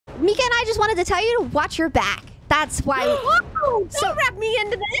Mika and I just wanted to tell you to watch your back. That's why. Whoa, don't wrap me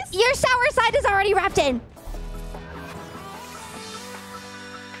into this. Your sour side is already wrapped in.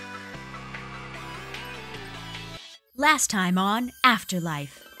 Last time on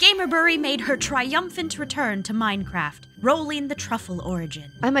Afterlife, Gamerbury made her triumphant return to Minecraft, rolling the truffle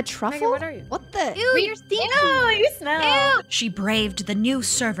origin. I'm a truffle? Megan, what are you? What the? Ew, you're stinky. Ew, you smell. Ew. She braved the new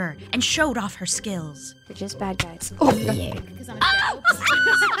server and showed off her skills. They're just bad guys. Oh, yeah.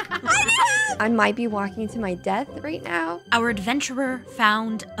 I might be walking to my death right now. Our adventurer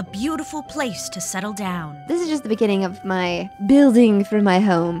found a beautiful place to settle down. This is just the beginning of my building for my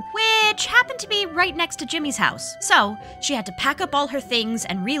home. Which happened to be right next to Jimmy's house. So, she had to pack up all her things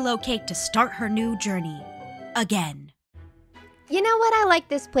and relocate to start her new journey. Again. You know what? I like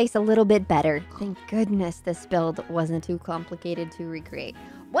this place a little bit better. Thank goodness this build wasn't too complicated to recreate.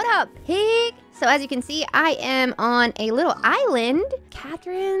 What up, pig? So as you can see, I am on a little island.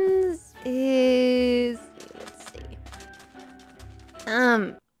 Catherine's is... Let's see.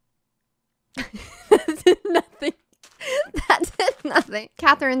 That did nothing. That did nothing.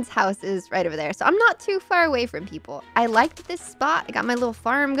 Catherine's house is right over there, so I'm not too far away from people. I liked this spot. I got my little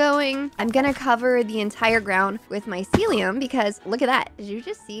farm going. I'm gonna cover the entire ground with mycelium because look at that. Did you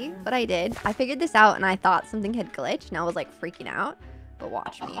just see what I did? I figured this out and I thought something had glitched and I was like freaking out. But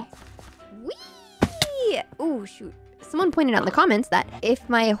watch me. Whee! Oh, shoot. Someone pointed out in the comments that if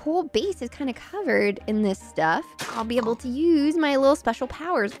my whole base is kind of covered in this stuff, I'll be able to use my little special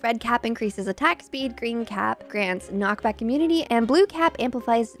powers. Red cap increases attack speed, green cap grants knockback immunity, and blue cap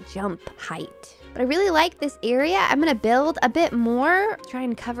amplifies jump height. But I really like this area. I'm gonna build a bit more, try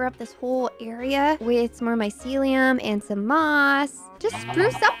and cover up this whole area with some more mycelium and some moss. Just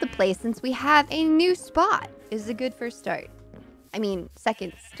spruce up the place since we have a new spot. This is a good first start. I mean,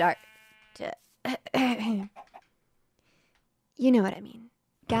 second start. You know what I mean.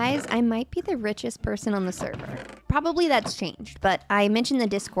 Guys, I might be the richest person on the server. Probably that's changed, but I mentioned in the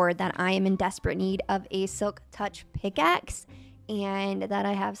Discord that I am in desperate need of a Silk Touch pickaxe and that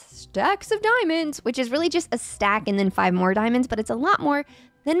I have stacks of diamonds, which is really just a stack and then 5 more diamonds, but it's a lot more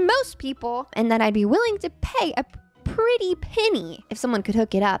than most people, and that I'd be willing to pay a pretty penny if someone could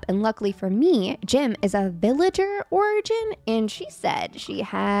hook it up. And luckily for me, Jim is a villager origin, and she said she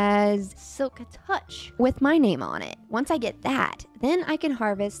has Silk Touch with my name on it. Once I get that, then I can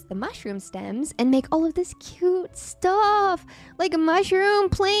harvest the mushroom stems and make all of this cute stuff, like mushroom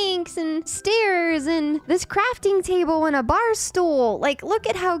planks and stairs and this crafting table and a bar stool. Like, look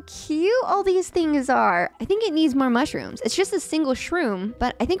at how cute all these things are. I think it needs more mushrooms. It's just a single shroom,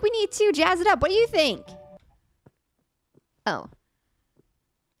 but I think we need to jazz it up. What do you think? Oh.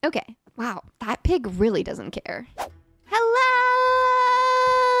 Okay. Wow, that pig really doesn't care. Hello!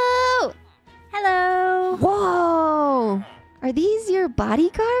 Hello! Whoa! Are these your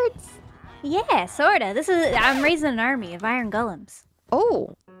bodyguards? Yeah, sorta. I'm raising an army of iron golems.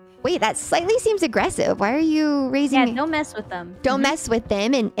 Oh. Wait, that slightly seems aggressive. Why are you raising... Yeah, don't mess with them. Don't mess with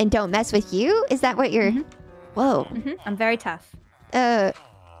them and don't mess with you? Is that what you're... Whoa. I'm very tough.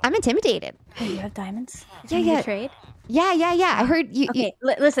 I'm intimidated. Oh, you have diamonds? Yeah. Trade? Yeah. I heard you... Okay,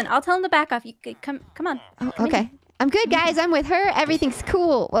 listen, I'll tell them to back off. You come on. Oh, okay. I'm good, guys. I'm with her. Everything's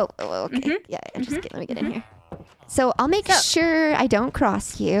cool. Whoa, okay. Yeah, let me get in here. So I'll make sure I don't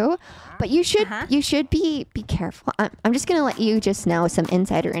cross you, but you should be careful. I'm just gonna let you just know some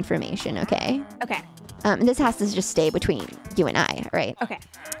insider information, okay? Okay. This has to just stay between you and I, right? Okay.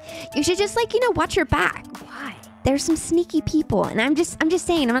 You should just watch your back. Why? There's some sneaky people, and I'm just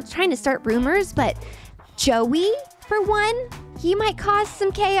saying. I'm not trying to start rumors, but Joey, for one, he might cause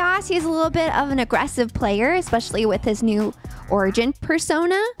some chaos. He's a little bit of an aggressive player, especially with his new origin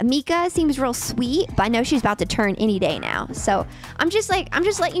persona. Mika seems real sweet, but I know she's about to turn any day now. So I'm just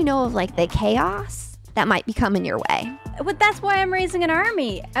letting you know of the chaos that might be coming your way. But that's why I'm raising an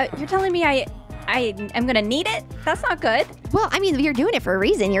army. You're telling me I am gonna need it? That's not good. Well, I mean, you're doing it for a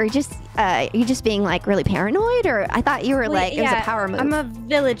reason. You're just being really paranoid, or I thought you were it was a power move. I'm a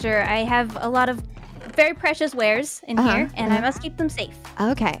villager. I have a lot of very precious wares in here, and I must keep them safe.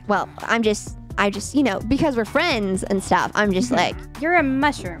 Okay. Well, I just because we're friends and stuff. I'm just You're a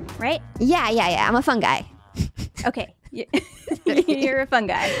mushroom, right? Yeah. I'm a fun guy. Okay. You're a fun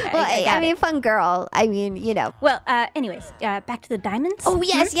guy. Well, I mean, fun girl. I mean, Well, anyways, back to the diamonds. Oh,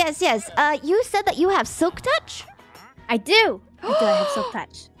 yes. You said that you have Silk Touch? I do. I have Silk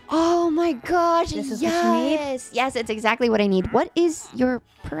Touch. Oh my gosh. This is what you need? Yes, it's exactly what I need. What is your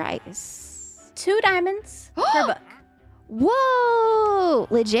price? 2 diamonds per book. Whoa,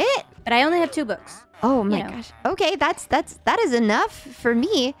 legit? But I only have 2 books. Oh my gosh. Okay, that is enough for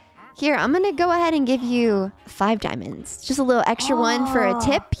me. Here, I'm gonna go ahead and give you 5 diamonds. Just a little extra one for a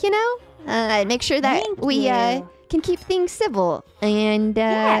tip, you know? Make sure that Thank we you. can keep things civil and,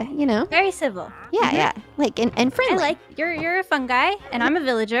 you know. Very civil. Yeah. Like, and friendly. I like you're a fun guy, and I'm a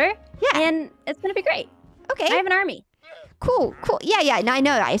villager. Yeah. And it's gonna be great. Okay. I have an army. Cool. Yeah. No, I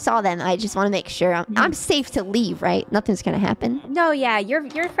know. I saw them. I just want to make sure I'm safe to leave, right? Nothing's gonna happen. No, yeah,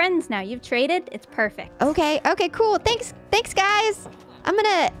 you're friends now. You've traded. It's perfect. Okay, cool. Thanks, guys. I'm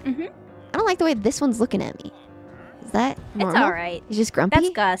gonna... Mhm. I don't like the way this one's looking at me. Is that normal? It's all right. He's just grumpy? That's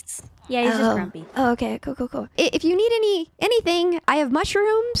Gus. Yeah, he's just grumpy. Oh, okay. Cool. If you need anything, I have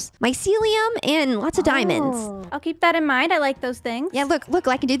mushrooms, mycelium, and lots of diamonds. Oh, I'll keep that in mind. I like those things. Yeah, look,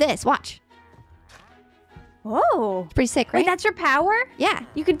 I can do this. Watch. Whoa. It's pretty sick, right? Wait, that's your power? Yeah.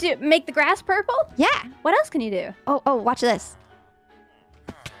 You could make the grass purple? Yeah. What else can you do? Oh, watch this.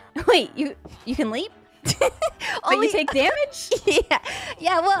 Wait, you can leap? But you take damage?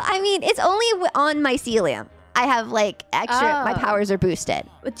 Yeah, well, I mean, it's only on mycelium. I have, like, extra... My powers are boosted.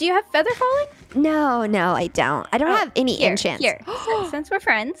 But do you have feather falling? No, I don't. I don't have any enchants. Here, since we're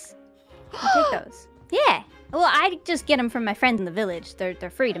friends, I'll take those. Yeah. Well, I just get them from my friends in the village. They're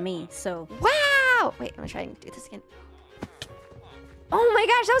free to me, so... Wow! Wait, I'm gonna try and do this again. Oh my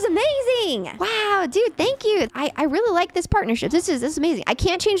gosh, that was amazing! Wow, dude, thank you. I really like this partnership. This is amazing. I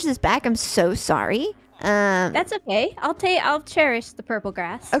can't change this back. I'm so sorry. That's okay. I'll cherish the purple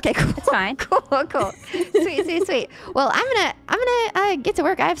grass. Okay, cool. It's fine. Cool. Sweet. Well, I'm gonna get to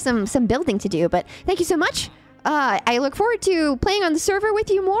work. I have some building to do, but thank you so much. I look forward to playing on the server with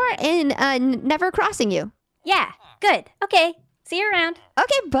you more and never crossing you. Yeah, good. Okay, see you around.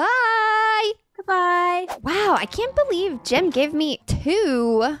 Okay, bye! Goodbye. Wow, I can't believe Jem gave me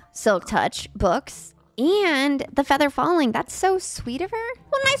 2 Silk Touch books and the Feather Falling. That's so sweet of her.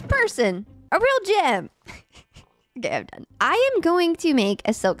 What a nice person. A real gem. Okay, I'm done. I am going to make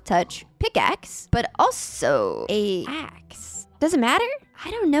a Silk Touch pickaxe, but also a axe. Does it matter? I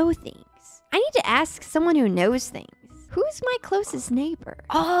don't know things. I need to ask someone who knows things. Who's my closest neighbor?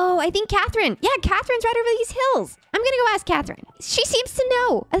 Oh, I think Catherine. Yeah, Catherine's right over these hills. I'm gonna go ask Catherine. She seems to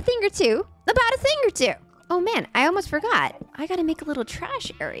know a thing or two about a thing or two. Oh man, I almost forgot. I gotta make a little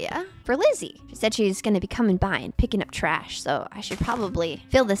trash area for Lizzie. She said she's gonna be coming by and picking up trash, so I should probably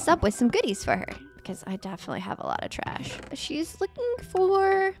fill this up with some goodies for her, because I definitely have a lot of trash. She's looking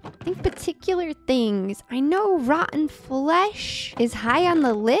for, I think, particular things. I know rotten flesh is high on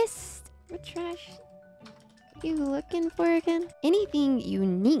the list. What trash are you looking for again? Anything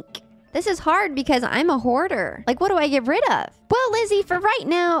unique. This is hard because I'm a hoarder. Like, what do I get rid of? Well, Lizzie, for right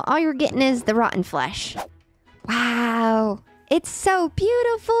now, all you're getting is the rotten flesh. Wow. It's so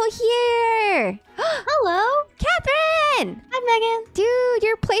beautiful here. Hello. Catherine! Hi, Megan. Dude,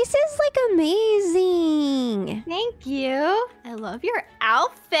 your place is like amazing. Thank you. I love your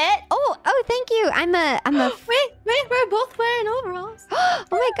outfit. Oh, thank you. I'm a Wait, we're both wearing overalls. Oh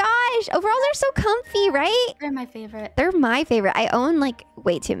my gosh, overalls are so comfy, right? They're my favorite. They're my favorite. I own like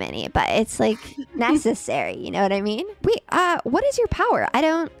way too many, but it's like necessary, you know what I mean? Wait, what is your power? I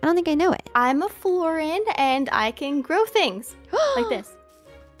don't think I know it. I'm a Florin, and I can grow things like this.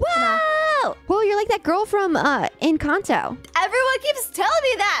 Whoa! Whoa, you're like that girl from Encanto. Everyone keeps telling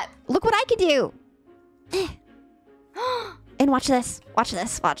me that. Look what I could do. And watch this. Watch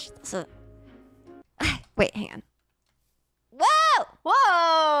this. Wait, hang on. Whoa!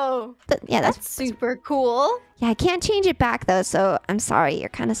 Whoa! Yeah, That's super cool. Yeah, I can't change it back though, so I'm sorry. You're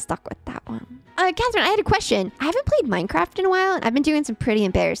kind of stuck with that one. Catherine, I had a question. I haven't played Minecraft in a while, and I've been doing some pretty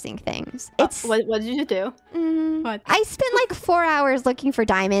embarrassing things. What did you do? What? I spent like 4 hours looking for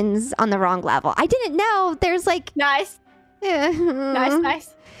diamonds on the wrong level. I didn't know there's like... Nice.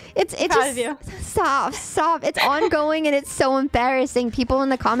 Nice. It's Proud just... of you. Stop. It's ongoing, and it's so embarrassing. People in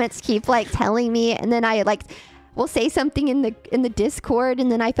the comments keep like telling me, and then I like... We'll say something in the Discord, and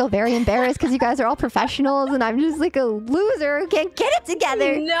then I feel very embarrassed because you guys are all professionals, and I'm just like a loser who can't get it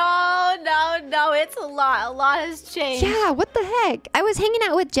together. No, it's a lot. A lot has changed. Yeah, what the heck? I was hanging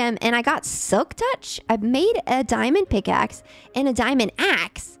out with Jem, and I got Silk Touch. I made a diamond pickaxe and a diamond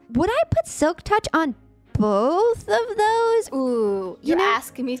axe. Would I put Silk Touch on both of those? Ooh, you're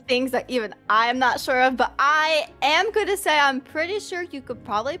asking me things that even I'm not sure of, but I am going to say I'm pretty sure you could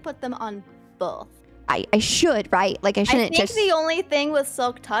probably put them on both. I should, right? Like I shouldn't just... I think the only thing with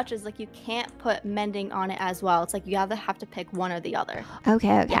Silk Touch is like you can't put mending on it as well. It's like you either have to pick one or the other.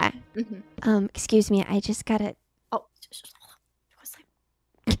 Okay. Yeah. Excuse me. I just gotta... Oh.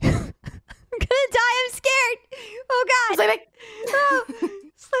 I'm gonna die. I'm scared. Oh, God. Sleeping. Oh,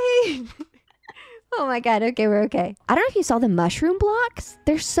 sleep. Oh my god, okay, we're okay. I don't know if you saw the mushroom blocks.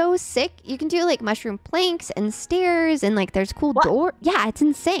 They're so sick. You can do like mushroom planks and stairs and like there's cool door. Yeah, it's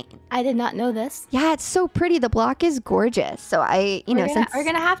insane. I did not know this. Yeah, it's so pretty. The block is gorgeous. So we're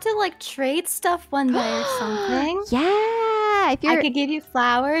gonna have to like trade stuff one day or something. Yeah, if you're... I could give you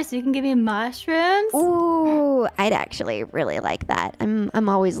flowers, you can give me mushrooms. Ooh, I'd actually really like that. I'm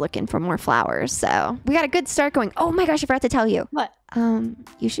always looking for more flowers. So we got a good start going. Oh my gosh, I forgot to tell you. What?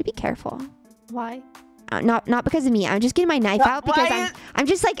 You should be careful. Why? Not because of me. I'm just getting my knife out because I'm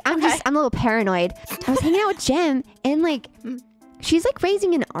a little paranoid. I was hanging out with Jem and like she's like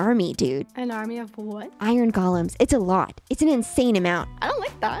raising an army, dude. An army of what? Iron golems. It's a lot. It's an insane amount. I don't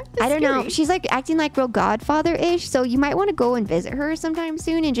like that. I don't know. She's like acting like real godfather-ish, so you might want to go and visit her sometime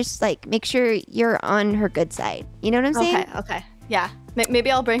soon and just like make sure you're on her good side. You know what I'm saying? Okay. Yeah.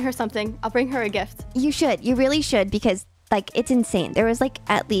 Maybe I'll bring her something. I'll bring her a gift. You should. You really should because like it's insane. There was like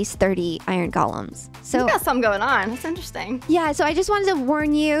at least 30 iron golems. So you got something going on. That's interesting. Yeah, so I just wanted to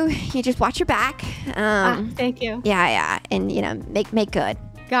warn you. You just watch your back. Thank you. Yeah, and you know, make good.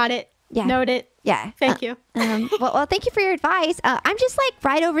 Got it. Yeah. Note it. Yeah. Thank you. Well, thank you for your advice. I'm just like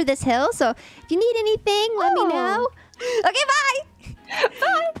right over this hill, so if you need anything, let me know. Okay, bye.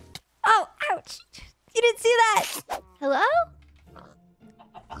 Bye. Oh, ouch. You didn't see that. Hello?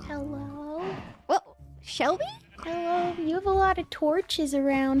 Hello? Well, Shelby? Hello, you have a lot of torches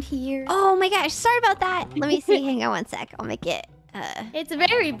around here. Oh my gosh, sorry about that. Let me see. Hang on one sec. I'll make it. It's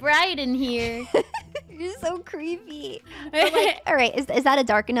very bright in here. You're so creepy. Like, all right, is that a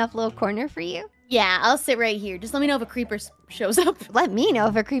dark enough little corner for you? Yeah, I'll sit right here. Just let me know if a creeper shows up. Let me know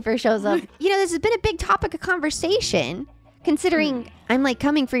if a creeper shows up. You know, this has been a big topic of conversation, considering I'm like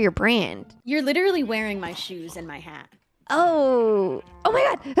coming for your brand. You're literally wearing my shoes and my hat. Oh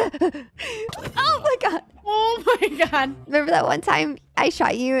my god. Oh my god. Oh my god. Remember that one time I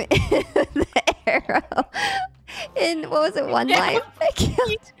shot you in the arrow? In, what was it, one life? I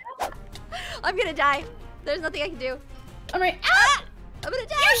killed. I'm gonna die. There's nothing I can do. All right. Ah! I'm gonna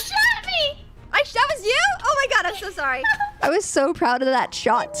die. You shot me! That was you? Oh my god, I'm so sorry. I was so proud of that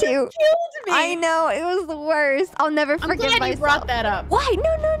shot too. You killed me. I know, it was the worst. I'll never forget myself. I'm glad you brought that up. Why?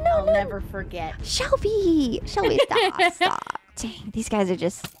 No. I'll never forget. Shelby, stop. Dang, these guys are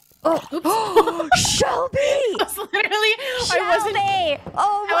just... Oh, Shelby! I wasn't an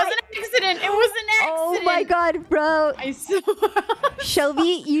accident. It was an accident. Oh my god, bro. I swear.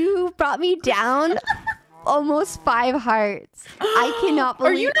 Shelby, you brought me down almost 5 hearts. I cannot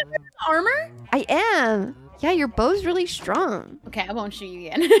believe... Are you not wearing armor? I am. Yeah, your bow's really strong. Okay, I won't shoot you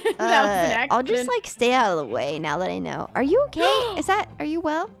again. That was an accident. I'll just like stay out of the way now that I know. Are you okay? Are you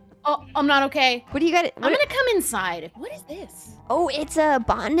well? Oh, I'm not okay. What do you got? I'm gonna come inside. What is this? Oh, it's a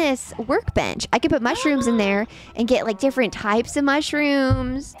botanist workbench. I could put mushrooms in there and get like different types of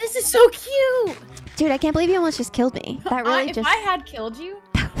mushrooms. This is so cute. Dude, I can't believe you almost just killed me. That really If I had killed you,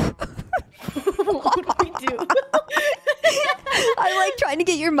 what would we do? I'm like trying to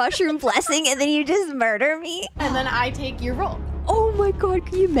get your mushroom blessing and then you just murder me. And then I take your role. Oh my god,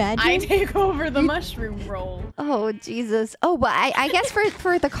 can you imagine? I take over the mushroom role. Oh, Jesus. Oh, but I guess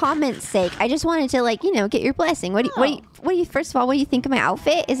for the comments' sake, I just wanted to like, you know, get your blessing. What do you first of all, what do you think of my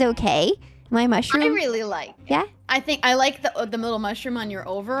outfit? Is it okay? My mushroom? I really like. Yeah? I think I like the little mushroom on your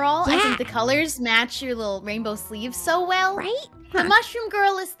overall. Yeah. I think the colors match your little rainbow sleeves so well. Right? The mushroom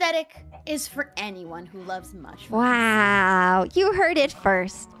girl aesthetic is for anyone who loves mushrooms. Wow. You heard it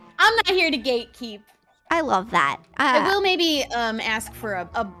first. I'm not here to gatekeep. I love that. I will maybe ask for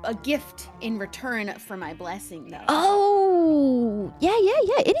a gift in return for my blessing, though. Oh, yeah.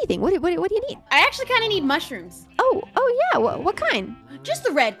 Anything. What do you need? I actually kind of need mushrooms. Oh, yeah. What kind? Just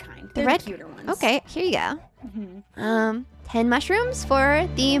the red kind. They're the cuter ones. Okay, here you go. 10 mushrooms for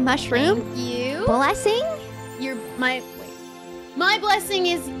the mushroom. Thank you. Blessing. My blessing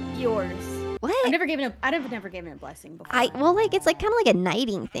is yours. What? I've never given a blessing before. It's like kind of like a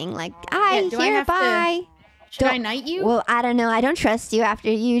knighting thing. Like, hereby. Should I knight you? Well, I don't know. I don't trust you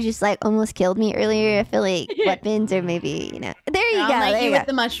after you just like almost killed me earlier. I feel like weapons or maybe, you know. There you go. I'll knight you with go.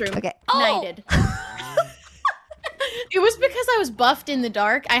 the mushroom. Okay. Knighted. It was because I was buffed in the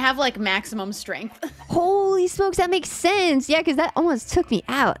dark. I have like maximum strength. Holy smokes, that makes sense. Yeah, because that almost took me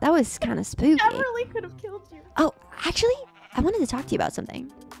out. That was kind of spooky. I really could have killed you. Oh, actually, I wanted to talk to you about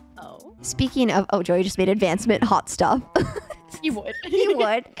something. Oh. Speaking of, Joey just made advancement hot stuff. He would. He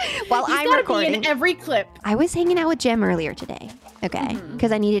would. While He's I'm recording. Be in every clip. I was hanging out with Jem earlier today. Okay.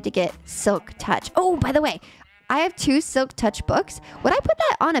 Because I needed to get Silk Touch. Oh, by the way, I have 2 Silk Touch books. Would I put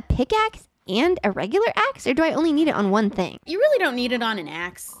that on a pickaxe and a regular axe, or do I only need it on one thing? You really don't need it on an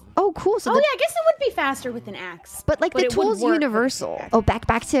axe. Oh, cool. So Oh, yeah, I guess it would be faster with an axe. but like but the it would tool's work with universal. an axe. Oh,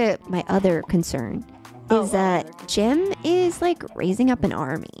 back to my other concern. Oh, Is what that other concern? Jim is like raising up an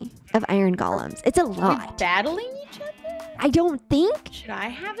army of iron golems. It's a Are we lot. battling each other? I don't think. Should I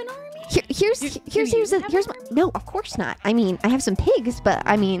have an army? Here's Do here's you here's have here's an my, army? no, of course not. I mean, I have some pigs, but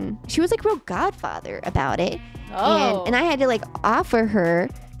I mean, she was like real godfather about it, Oh. and I had to like offer her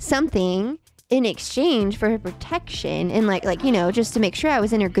something in exchange for her protection and like you know, just to make sure I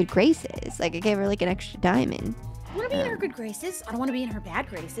was in her good graces. Like I gave her like an extra diamond. I want to be in her good graces. I don't want to be in her bad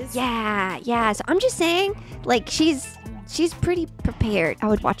graces. Yeah. So I'm just saying, like she's pretty prepared. I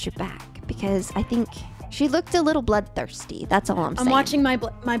would watch her back because I think she looked a little bloodthirsty. That's all I'm saying. I'm watching my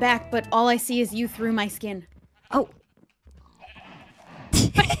back, but all I see is you through my skin. Oh.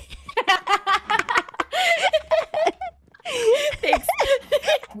 Thanks.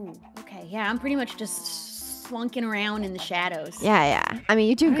 Ooh, okay, yeah, I'm pretty much just slunking around in the shadows. Yeah. I mean,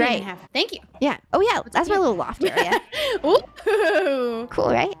 you do I don't even great. Thank you. Yeah. Oh yeah, that's my little loft area. Ooh. Cool,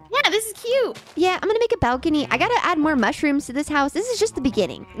 right? Yeah, this is cute. Yeah, I'm gonna make a balcony. I gotta add more mushrooms to this house. This is just the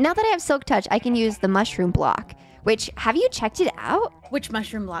beginning. Now that I have Silk Touch, I can use the mushroom block. Which, have you checked it out? Which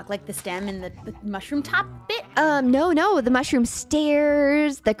mushroom block? Like the stem and the mushroom top bit? No, the mushroom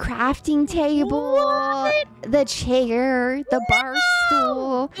stairs, the crafting table, What? the chair, the bar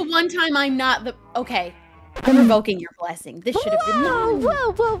stool. The one time I'm not the... Okay. I'm revoking your blessing. This should have been mine.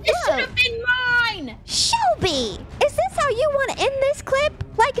 Whoa. This should have been mine. Shelby, is this how you want to end this clip?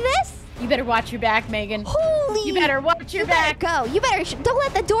 Like this? You better watch your back, Megan. Holy! You better watch your back. Go. You better don't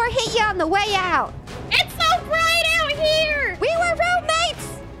let the door hit you on the way out. It's so bright out here. We were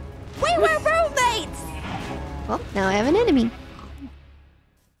roommates! We were roommates! Well, now I have an enemy.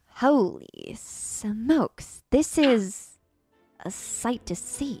 Holy smokes. This is a sight to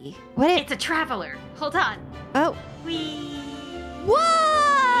see. What It's a traveler. Hold on. Oh. Wee.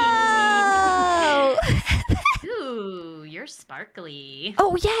 Whoa! Ooh, you're sparkly.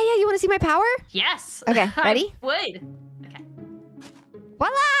 Oh, yeah. You want to see my power? Yes. Okay, ready? I would. Okay.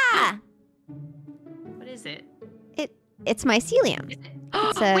 Voila! What is it? It's mycelium. Is it?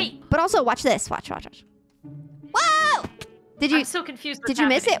 It's a- Wait. But also, watch this. Watch. Whoa! Did you I'm so confused. did you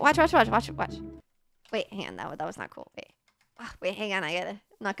miss it? Watch. Wait, hang on. That was not cool. Wait, hang on. I'm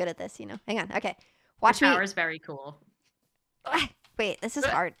not good at this, you know. Hang on. Okay. Watch Your me. power is very cool. Wait, this is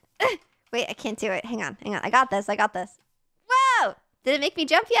hard. Wait, I can't do it. Hang on. I got this. Whoa! Did it make me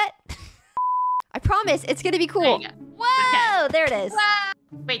jump yet? I promise it's gonna be There cool. you go. Whoa! There it is.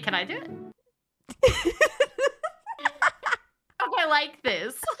 Wait, can I do it? Oh, I like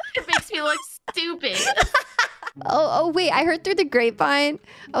this. It makes me look stupid. Oh, wait. I heard through the grapevine.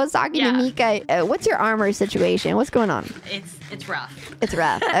 I was talking to Mika. What's your armor situation? What's going on? It's rough. It's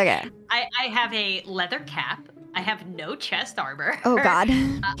rough. Okay. I have a leather cap. I have no chest armor. Oh God.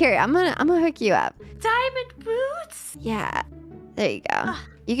 Here, I'm gonna hook you up. Diamond boots. Yeah. There you go.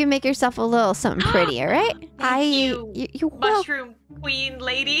 You can make yourself a little something pretty, all right? Thank you, You're welcome. mushroom queen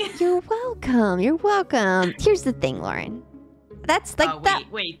lady. You're welcome. Here's the thing, Lauren. That's like Oh, that.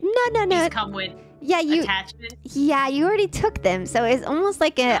 wait. No. These come with Yeah, you attachments. you already took them, so it's almost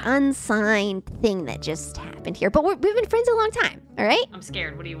like an unsigned thing that just happened here. But we've been friends a long time, all right? I'm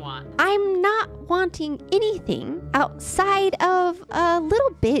scared. What do you want? I'm not wanting anything outside of a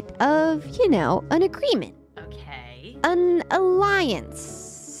little bit of, an agreement, Okay. an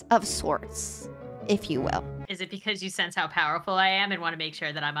alliance of sorts, if you will. Is it because you sense how powerful I am and want to make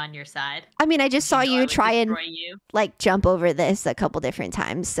sure that I'm on your side? I mean, I just saw know I you would try and destroy you. like jump over this a couple different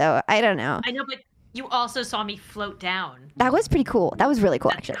times, so I don't know. I know, but you also saw me float down. That was pretty cool. That was really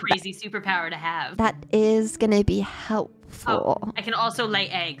cool, That's a actually. crazy superpower to have. That is gonna be helpful. I can also lay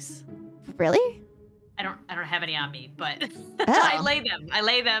eggs. Really? I don't have any on me, but Oh. I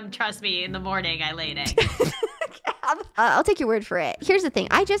lay them. Trust me, in the morning I laid eggs. I'll take your word for it. Here's the thing.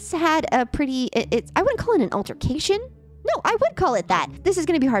 I just had a pretty. I wouldn't call it an altercation. No, I would call it that. This is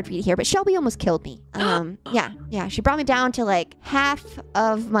gonna be hard for you to hear, but Shelby almost killed me. Yeah. She brought me down to like half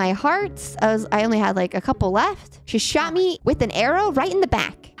of my hearts. I only had like a couple left. She shot me with an arrow right in the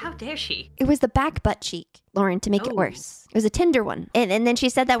back. How dare she? It was the back butt cheek, Lauren, to make it Oh. worse. It was a tender one. And then she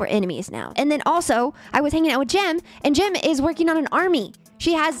said that we're enemies now. And then also, I was hanging out with Jem, and Jem is working on an army.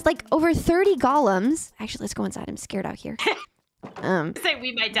 She has like over 30 golems. Actually, let's go inside. I'm scared out here. Say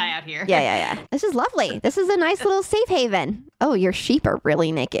we might die out here. Yeah. This is lovely. This is a nice little safe haven. Oh, your sheep are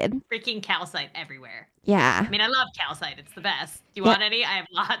really naked. Freaking calcite everywhere. Yeah. I mean, I love calcite. It's the best. Do you Yeah. want any? I have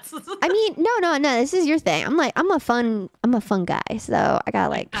lots. I mean, no. This is your thing. I'm a fun guy. So I got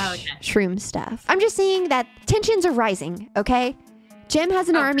like Oh, okay. shroom stuff. I'm just saying that tensions are rising. Okay. Jem has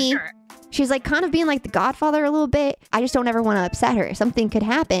an Oh, for army. sure. She's like kind of being like the godfather a little bit. I just don't ever want to upset her. Something could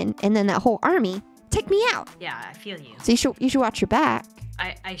happen, and then that whole army take me out. Yeah, I feel you. So you should watch your back.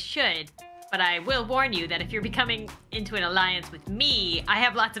 I should, but I will warn you that if you're becoming into an alliance with me, I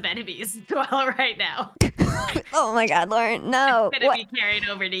have lots of enemies as well right now. Oh my God, Lauren, no. I'm gonna be carried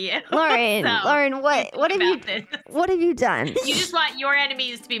over to you. Lauren, So, Lauren, what have you this. what have you done? You just want your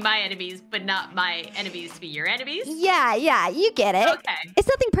enemies to be my enemies, but not my enemies to be your enemies? Yeah, you get it. Okay. It's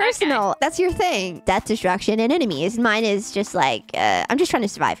nothing personal. That's your thing. Death, destruction, and enemies. Mine is just like, I'm just trying to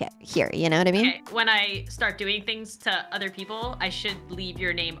survive here. You know what I mean? Okay. When I start doing things to other people, I should leave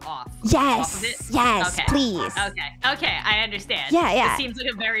your name off. Yes. Off of it? Yes, Okay. please. Okay, I understand. Yeah. It seems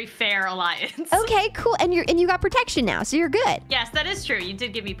like a very fair alliance. Okay, cool. And you got protection now, so you're good. Yes, that is true. You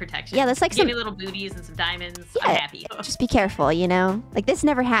did give me protection. Yeah, that's like you some- gave me little booties and some diamonds. Yeah. I'm happy. Just be careful, you know? Like this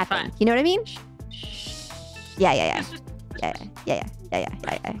never happened. Fine. You know what I mean? Shh. Yeah.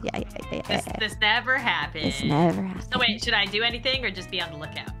 This never happened. This never happened. So wait, should I do anything or just be on the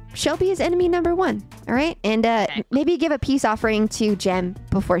lookout? Shelby is enemy number 1, all right? And Okay. maybe give a peace offering to Jem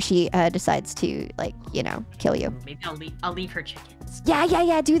before she decides to, like, you know, kill you. Maybe I'll leave her chickens.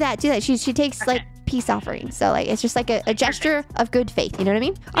 Yeah, do that. She takes, Okay. like, peace offerings. So, like, it's just like a gesture of good faith. You know what I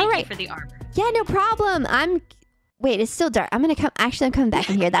mean? Thank All you right. for the armor. Yeah, no problem. Wait, it's still dark. I'm coming back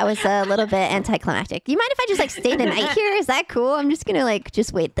in here. That was a little bit anticlimactic. Do you mind if I just, like, stay the night here? Is that cool? I'm just gonna, like,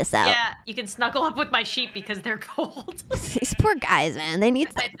 just wait this out. Yeah, you can snuggle up with my sheep because they're cold. These poor guys, man. They need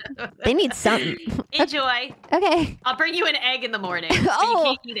something. Enjoy. Okay. I'll bring you an egg in the morning. But Oh. you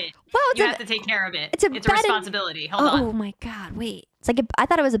can't eat it. Wow, You have to take care of it. it's a It's a bed and- responsibility. Hold on. Oh my God, wait. It's like I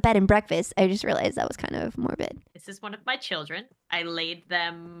thought it was a bed and breakfast. I just realized that was kind of morbid. This is one of my children. I laid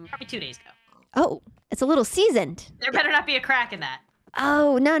them probably 2 days ago. Oh, it's a little seasoned. There better not be a crack in that.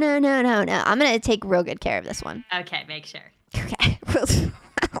 Oh, no. I'm going to take real good care of this one. Okay, make sure. Okay. Will do.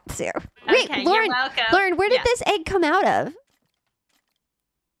 Wait, Okay, Lauren, you're welcome. Lauren, where did Yeah. this egg come out of?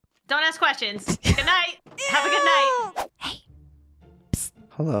 Don't ask questions. Good night. Have a good night. Hey,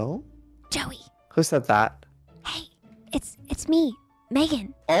 Hello? Joey. Who said that? Hey, it's me,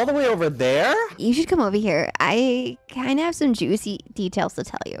 Megan. All the way over there? You should come over here. I kind of have some juicy details to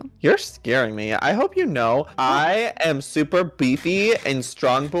tell you. You're scaring me. I hope you know I am super beefy and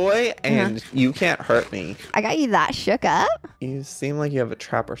strong boy, and you can't hurt me. I got you that shook up. You seem like you have a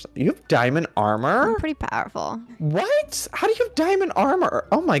trap or something. You have diamond I'm armor? pretty powerful. What? How do you have diamond armor?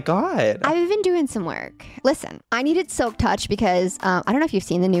 Oh my god. I've been doing some work. Listen, I needed Silk Touch because I don't know if you've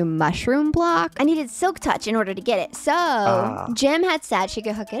seen the new mushroom block. I needed Silk Touch in order to get it. So Jem had said she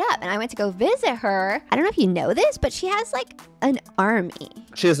could hook it up, and I went to go visit her. I don't know if you know this, but she has like an army.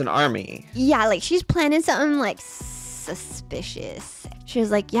 She has an army. Yeah, like she's planning something like suspicious. She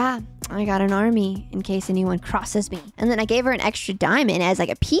was like, yeah, I got an army in case anyone crosses me. And then I gave her an extra diamond as like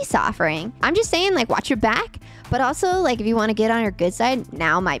a peace offering. I'm just saying, like, watch your back. But also, like, if you want to get on her good side,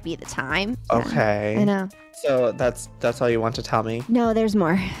 now might be the time. Okay. I know. So that's all you want to tell me? No, there's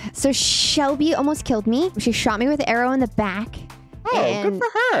more. So Shelby almost killed me. She shot me with an arrow in the back. Oh, And- good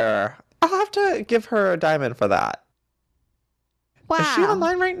for her. I'll have to give her a diamond for that. Wow. Is she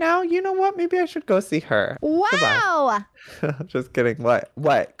online right now? You know what? Maybe I should go see her. Wow. Just kidding. What?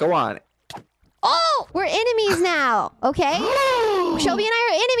 Go on. Oh, we're enemies now. Okay. Shelby and I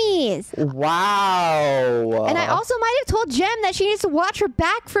are enemies. Wow. And I also might have told Jem that she needs to watch her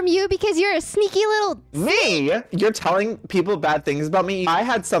back from you because you're a sneaky little... Me? You're telling people bad things about me? I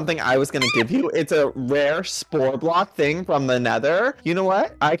had something I was going to give you. It's a rare spore block thing from the nether. You know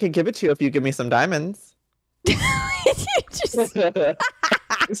what? I could give it to you if you give me some diamonds. Just-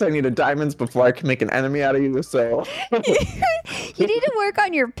 So I needed diamonds before I can make an enemy out of you, so... You need to work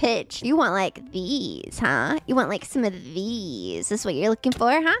on your pitch. You want like these, huh? You want like some of these. This is what you're looking for,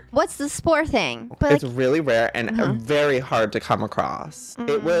 huh? What's the spore thing? But It's really rare and very hard to come across.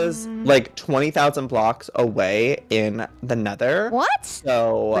 It was like 20,000 blocks away in the nether. what?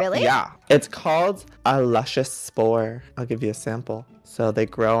 So, Really? yeah. It's called a luscious spore. I'll give you a sample. So they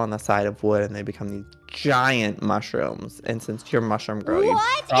grow on the side of wood and they become these giant mushrooms. And since you're mushroom girl, you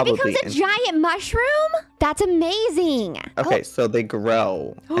What? It probably... becomes a giant mushroom? That's amazing. Okay, so they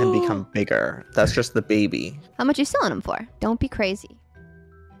grow and become bigger. That's just the baby. How much you selling them for? Don't be crazy.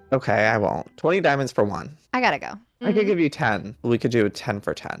 Okay, I won't. 20 diamonds for one. I gotta go. I could give you 10. We could do 10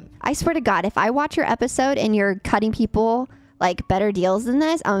 for 10. I swear to God, if I watch your episode and you're cutting people like better deals than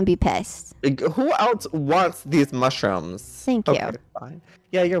this, I'm gonna be pissed. Like, who else wants these mushrooms? Thank you. Okay, fine.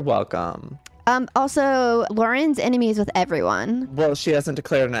 Yeah, you're welcome. Also, Lauren's enemies with everyone. Well, she hasn't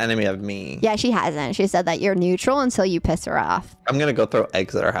declared an enemy of me. Yeah, she hasn't. She said that you're neutral until you piss her off. I'm gonna go throw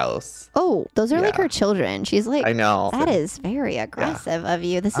eggs at her house. Oh, those are like Yeah. her children. She's like, I know. that is very aggressive of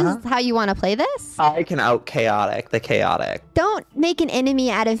you. This is how you want to play this? I can out chaotic the chaotic. Don't make an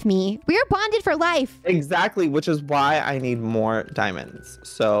enemy out of me. We are bonded for life. Exactly, which is why I need more diamonds.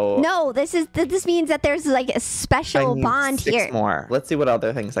 So No, this means that there's like a I special need bond 6 here. more. Let's see what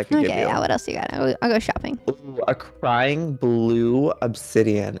other things I can give Okay, you. yeah, what else you got? I'll go shopping. Ooh, a crying blue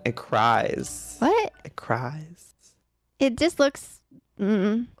obsidian. It cries. What? It cries. It just looks.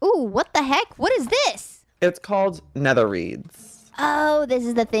 Ooh, what the heck? What is this? It's called nether reeds. Oh, this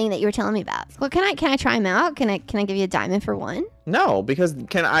is the thing that you were telling me about. Well, can I try them out? Can I give you a diamond for one? No, because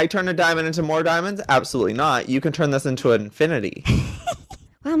can I turn a diamond into more diamonds? Absolutely not. You can turn this into an infinity.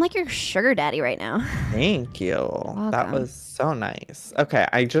 Wow, I'm like your sugar daddy right now. Thank you. That Welcome. was so nice. Okay,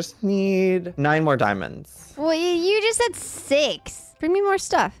 I just need 9 more diamonds. Well, you just said 6. Bring me more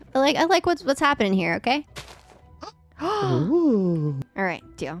stuff. I like what's happening here. Okay. Ooh. All right,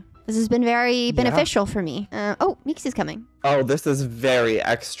 deal. This has been very beneficial for me. Oh, Meeks is coming. Oh, this is very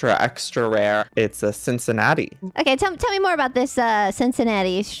extra rare. It's a Cincinnati. Okay, tell me more about this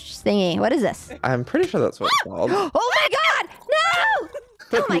Cincinnati thingy. What is this? I'm pretty sure that's what it's called. Oh my God! No!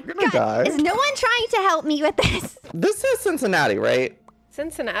 Oh my You're gonna God! die. Is no one trying to help me with this? This is Cincinnati, right?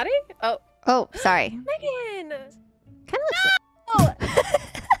 Cincinnati? Oh, Oh, sorry. Megan! Kind of looks.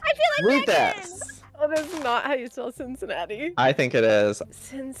 I feel Read this. Oh, that's not how you spell Cincinnati. I think it is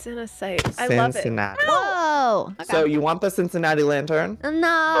Cincinnati. I love it. Cincinnati. Whoa! So you want the Cincinnati lantern?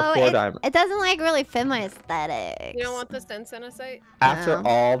 No, For 4 diamonds. it doesn't like really fit my aesthetic. You don't want the Cincinnati? After No.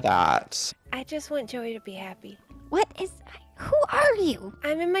 all that, I just want Joey to be happy. What is? Who are you?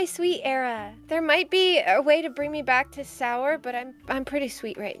 I'm in my sweet era. There might be a way to bring me back to sour, but I'm pretty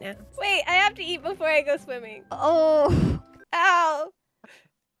sweet right now. Wait, I have to eat before I go swimming. Oh. Ow!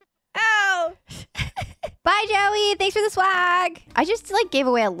 Ow! Bye, Joey. Thanks for the swag. I just like gave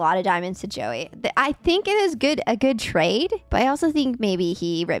away a lot of diamonds to Joey. I think it is a good trade, but I also think maybe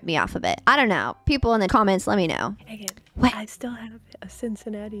he ripped me off a bit. I don't know. People in the comments, let me know. Megan, What? I still have a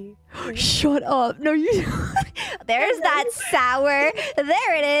Cincinnati. Shut up. No, you. There's that sour.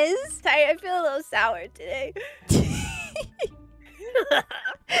 There it is. Sorry, I feel a little sour today.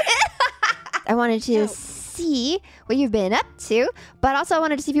 I wanted to see what you've been up to, but also I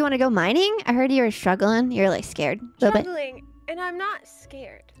wanted to see if you want to go mining. I heard you were struggling. You're like scared a little bit. Struggling, and I'm not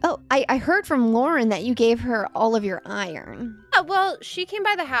scared. Oh, I heard from Lauren that you gave her all of your iron. Well, she came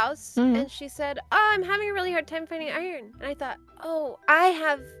by the house Mhm. and she said, "Oh, I'm having a really hard time finding iron." And I thought, "Oh, I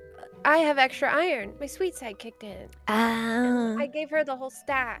have extra iron. My sweet side kicked in." I gave her the whole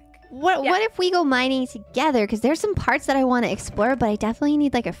stack. What Yeah. if we go mining together? Because there's some parts that I want to explore, but I definitely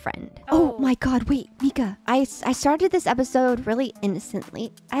need like a friend. Oh, Oh. my God, wait, Mika. I started this episode really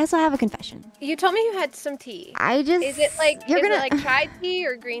innocently. I also have a confession. You told me you had some tea. I just Is it like you're is gonna it like chai tea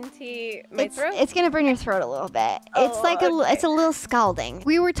or green tea? My throat? It's gonna burn your throat a little bit. It's Oh, like okay. it's a little scalding.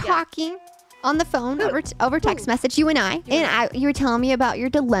 We were talking on the phone over text message, you and I, you were telling me about your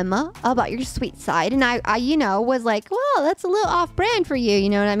dilemma, about your sweet side, and I was like, well, that's a little off brand for you. You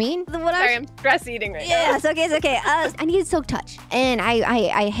know what I mean? What Sorry, I'm stress eating right Yeah, it's okay. I needed silk touch, and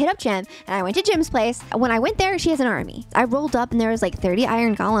I hit up Jim, and I went to Jim's place. When I went there, she has an army. I rolled up, and there was like 30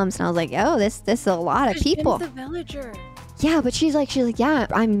 iron golems, and I was like, oh, this is a lot of now. people. Jim's the villager. Yeah, but she's like, yeah,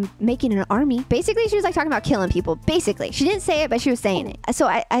 I'm making an army. Basically, she was like talking about killing people. Basically, she didn't say it, but she was saying it. So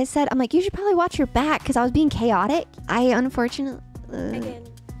I said, I'm like, you should probably watch your back, because I was being chaotic. I unfortunately. Again,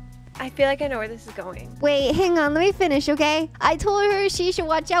 I feel like I know where this is going. Wait, hang on, let me finish, okay? I told her she should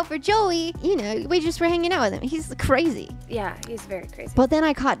watch out for Joey. You know, we just were hanging out with him. He's crazy. Yeah, he's very crazy. But then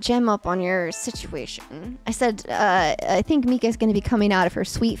I caught Jem up on your situation. I said, I think Mika's going to be coming out of her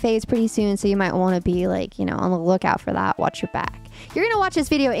sweet phase pretty soon, so you might want to be like, on the lookout for that. Watch your back. You're going to watch this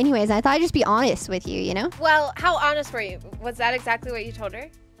video anyways, and I thought I'd just be honest with you, you know? Well, how honest were you? Was that exactly what you told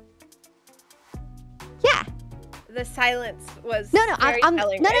her? Yeah. The silence was No, very I'm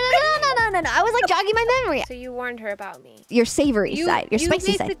telling, no. right? I was like jogging my memory. So you warned her about me. Your savory side, your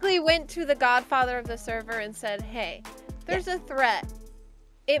spicy You side. basically went to the godfather of the server and said, hey, there's a threat.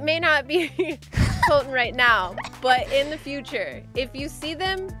 It may not be potent right now, but in the future, if you see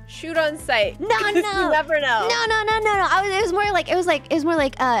them, shoot on sight. No. You never know. No. It was more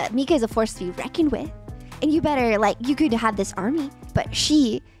like Mika is a force to be reckoned with, and you better you could have this army, but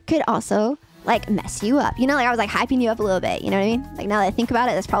she could also mess you up. I was hyping you up a little bit. You know what I mean? Now that I think about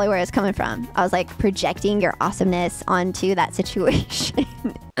it, that's probably where it's coming from. I was projecting your awesomeness onto that situation.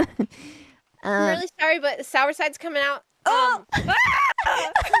 I'm really sorry, but the sour side's coming out. Oh!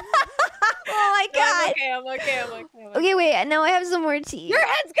 Oh my god. I'm okay. Okay, wait. Now I have some more tea. Your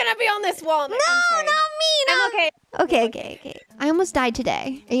head's gonna be on this wall. No, I'm sorry. not me. No. I'm okay. Okay. I almost died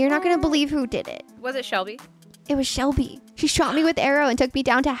today, and you're not gonna believe who did it. Was it Shelby? It was Shelby. She shot me with arrow and took me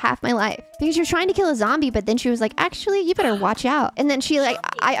down to half my life because she was trying to kill a zombie, but then she was like, "Actually, you better watch out." And then she like,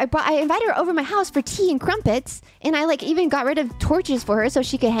 I invited her over my house for tea and crumpets, and I like even got rid of torches for her so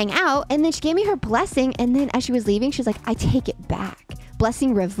she could hang out. And then she gave me her blessing, and then as she was leaving, she's like, "I take it back.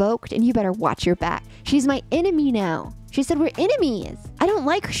 Blessing revoked, and you better watch your back. She's my enemy now." She said we're enemies. I don't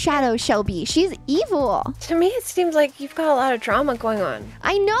like Shadow Shelby. She's evil. To me, it seems like you've got a lot of drama going on.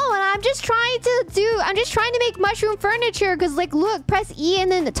 I know, and I'm just trying to make mushroom furniture, because like, look, press E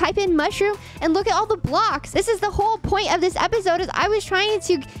and then type in mushroom and look at all the blocks. This is the whole point of this episode, is I was trying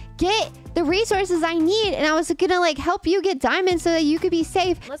to get the resources I need, and I was gonna like help you get diamonds so that you could be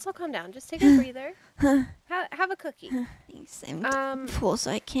safe. Let's all calm down. Just take a breather. Have a cookie. Thanks. I'm full, so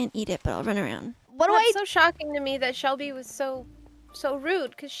I can't eat it, but I'll run around. It's so shocking to me that Shelby was so rude,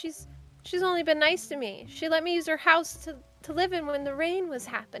 because she's only been nice to me. She let me use her house to live in when the rain was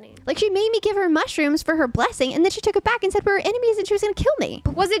happening. Like, she made me give her mushrooms for her blessing, and then she took it back and said we were enemies and she was gonna kill me.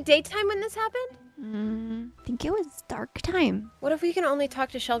 Was it daytime when this happened? I think it was dark time. What if we can only talk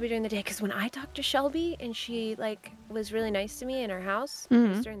to Shelby during the day? Because when I talked to Shelby and she like was really nice to me in her house, it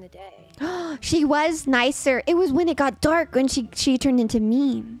was during the day. She was nicer. It was when it got dark when she turned into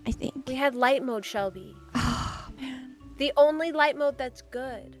mean, I think. We had light mode, Shelby. Oh, man. The only light mode that's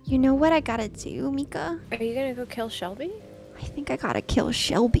good. You know what I gotta do, Mika? Are you gonna go kill Shelby? I think I gotta kill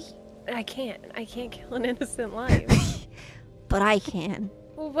Shelby. I can't kill an innocent life. But I can.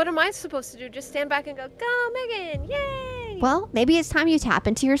 Well, what am I supposed to do? Just stand back and go, "Go, Megan! Yay!" Well, maybe it's time you tap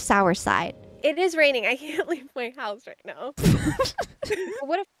into your sour side. It is raining. I can't leave my house right now.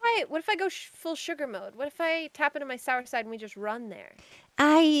 What if I go full sugar mode? What if I tap into my sour side and we just run there?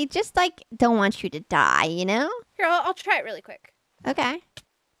 I just like don't want you to die, you know? Here, I'll try it really quick. Okay.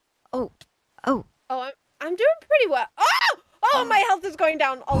 Oh. Oh, I'm doing pretty well. Oh, my health is going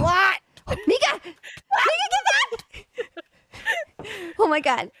down a lot. Mika! Mika, get back! Oh my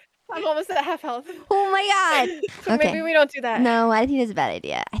god. I'm almost at half health. Oh my god. So Okay. maybe we don't do that. No, I think that's a bad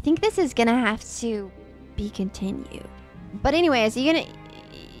idea. I think this is gonna have to be continued. But anyways,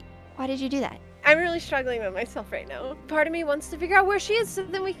 why did you do that? I'm really struggling with myself right now. Part of me wants to figure out where she is so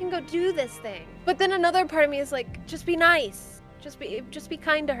then we can go do this thing. But then another part of me is like, just be nice. Just be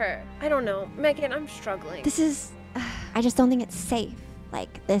kind to her. I don't know. Megan, I'm struggling. This is... I just don't think it's safe.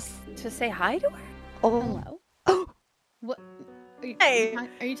 Like this... To say hi to her? Oh. Hello? Oh. What? Hey.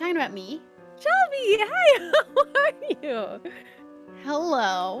 Are you talking about me? Shelby, hi. How are you?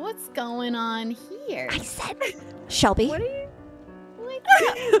 Hello. What's going on here? I said... Shelby? What are you...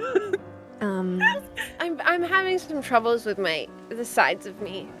 What's up? I'm having some troubles with the sides of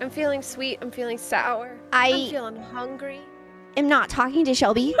me. I'm feeling sweet. I'm feeling sour. I'm feeling hungry. I'm not talking to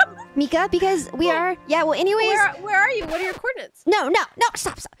Shelby, Mika, because we are... Yeah, well, anyways... Where are you? What are your coordinates? No,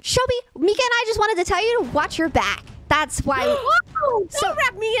 stop. Shelby, Mika and I just wanted to tell you to watch your back. That's why... Don't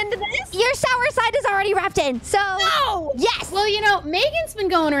wrap me into this! Your sour side is already wrapped in, so... No! Yes! Well, you know, Megan's been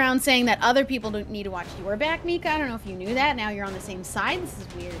going around saying that other people don't need to watch your back, Mika. I don't know if you knew that. Now you're on the same side. This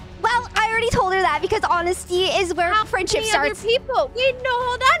is weird. Well, I already told her that because honesty is where friendship starts. Other people? Wait, no,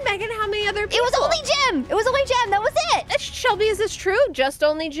 hold on, Megan. How many other people? It was only Jim. That was it. Shelby, is this true? Just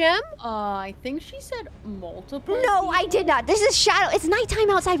only Jim? I think she said multiple. No, I did not. This is Shadow. It's nighttime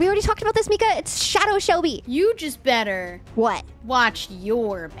outside. We already talked about this, Mika. It's Shadow Shelby. You just better What? watch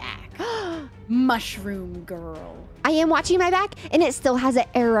your back. Mushroom girl. I am watching my back, and it still has an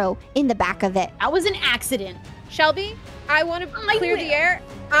arrow in the back of it. That was an accident. Shelby, I want to clear the air.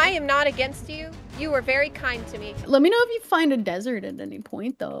 I am not against you. You were very kind to me. Let me know if you find a desert at any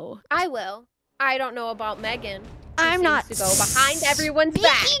point, though. I will. I don't know about Megan. I'm not to go behind everyone's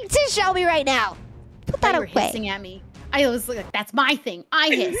back. Speaking to Shelby right now. Put that You were away. hissing at me. I was like, that's my thing. I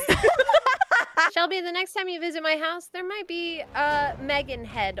hiss. Shelby, the next time you visit my house, there might be a Megan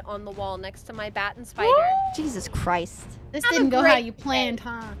head on the wall next to my bat and spider. Jesus Christ. This Have a didn't go how great you planned,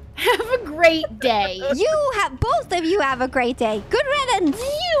 huh? Have a great day. Both of you have a great day. Good riddance.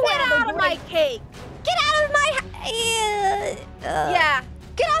 Get out of my cake. Get out of my... Yeah.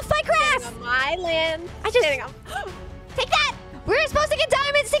 Get off my grass. On my land. Take that. We were supposed to get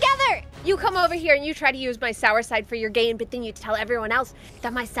diamonds together. You come over here and you try to use my sour side for your gain, but then you tell everyone else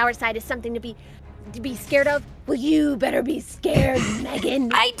that my sour side is something to be scared of. Well, you better be scared,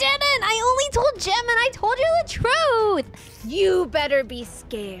 Megan. I didn't. I only told Jim and I told you the truth. You better be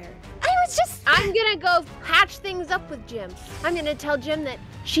scared. I'm gonna go patch things up with Jim. I'm gonna tell Jim that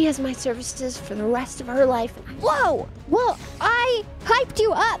she has my services for the rest of her life. Whoa. Well, I hyped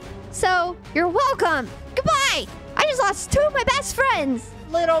you up. So, you're welcome. Goodbye. I just lost 2 of my best friends.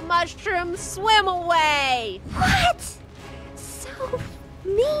 Little mushroom, swim away! What? So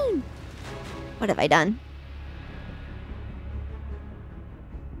mean. What have I done?